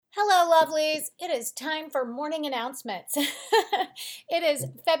Hello, lovelies. It is time for morning announcements. It is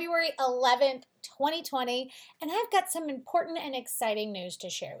February 11th, 2020, and I've got some important and exciting news to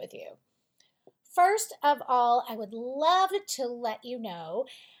share with you. First of all, I would love to let you know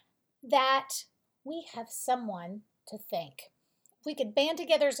that we have someone to thank. If we could band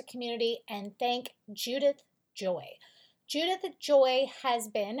together as a community and thank Judith Joy. Judith Joy has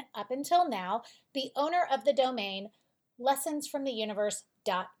been, up until now, the owner of the domain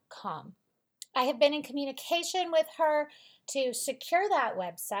lessonsfromtheuniverse.com. I have been in communication with her to secure that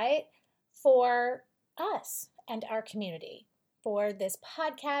website for us and our community, for this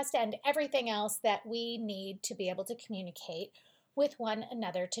podcast and everything else that we need to be able to communicate with one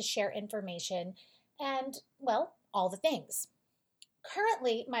another, to share information and, well, all the things.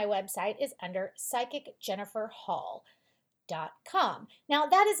 Currently, my website is under psychicjenniferhall.com. Now,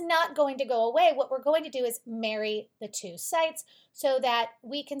 that is not going to go away. What we're going to do is marry the two sites so that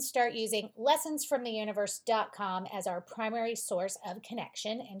we can start using lessonsfromtheuniverse.com as our primary source of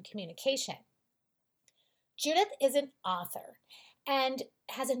connection and communication. Judith is an author and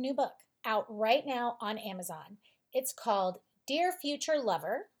has a new book out right now on Amazon. It's called Dear Future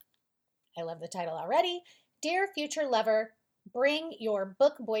Lover. I love the title already. Dear Future Lover, Bring Your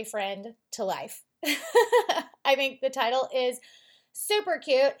Book Boyfriend to Life. I think the title is super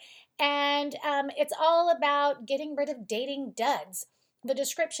cute, and it's all about getting rid of dating duds. The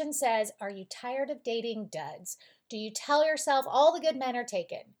description says, are you tired of dating duds? Do you tell yourself all the good men are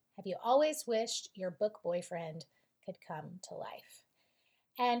taken? Have you always wished your book boyfriend could come to life?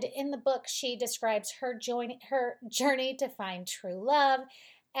 And in the book, she describes her journey to find true love,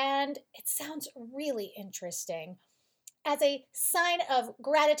 and it sounds really interesting. As a sign of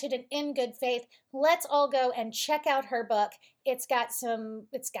gratitude and in good faith, let's all go and check out her book. It's got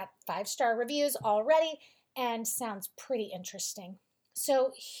 5-star reviews already and sounds pretty interesting.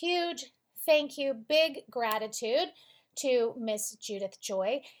 So huge thank you, big gratitude to Miss Judith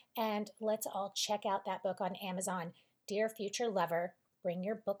Joy, and let's all check out that book on Amazon, Dear Future Lover, Bring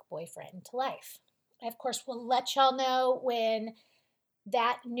Your Book Boyfriend to Life. Of course, we'll let y'all know when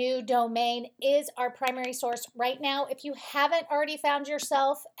that new domain is our primary source. Right now, if you haven't already found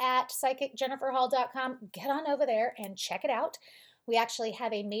yourself at psychicjenniferhall.com, get on over there and check it out. We actually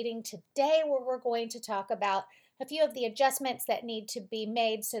have a meeting today where we're going to talk about a few of the adjustments that need to be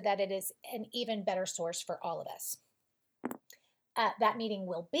made so that it is an even better source for all of us. That meeting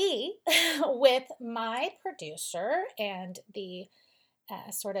will be with my producer and the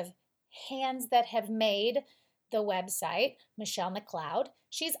sort of hands that have made the website, Michelle McLeod.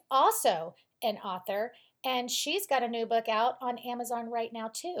 She's also an author, and she's got a new book out on Amazon right now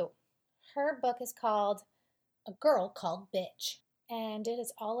too. Her book is called A Girl Called Bitch, and it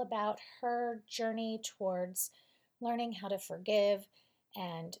is all about her journey towards learning how to forgive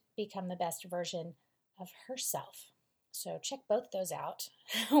and become the best version of herself. So check both those out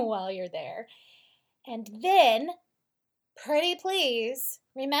while you're there. And then, pretty please,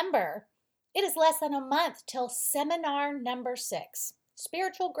 remember, it is less than a month till seminar number 6,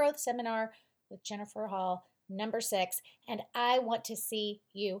 Spiritual Growth Seminar with Jennifer Hall, number 6, and I want to see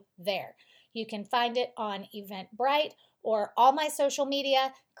you there. You can find it on Eventbrite or all my social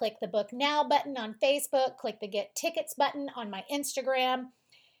media. Click the Book Now button on Facebook, click the Get Tickets button on my Instagram,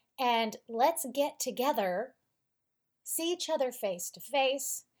 and let's get together, see each other face to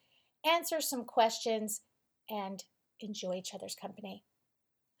face, answer some questions, and enjoy each other's company.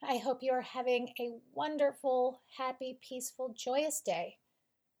 I hope you are having a wonderful, happy, peaceful, joyous day.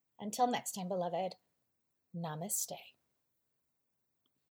 Until next time, beloved, namaste.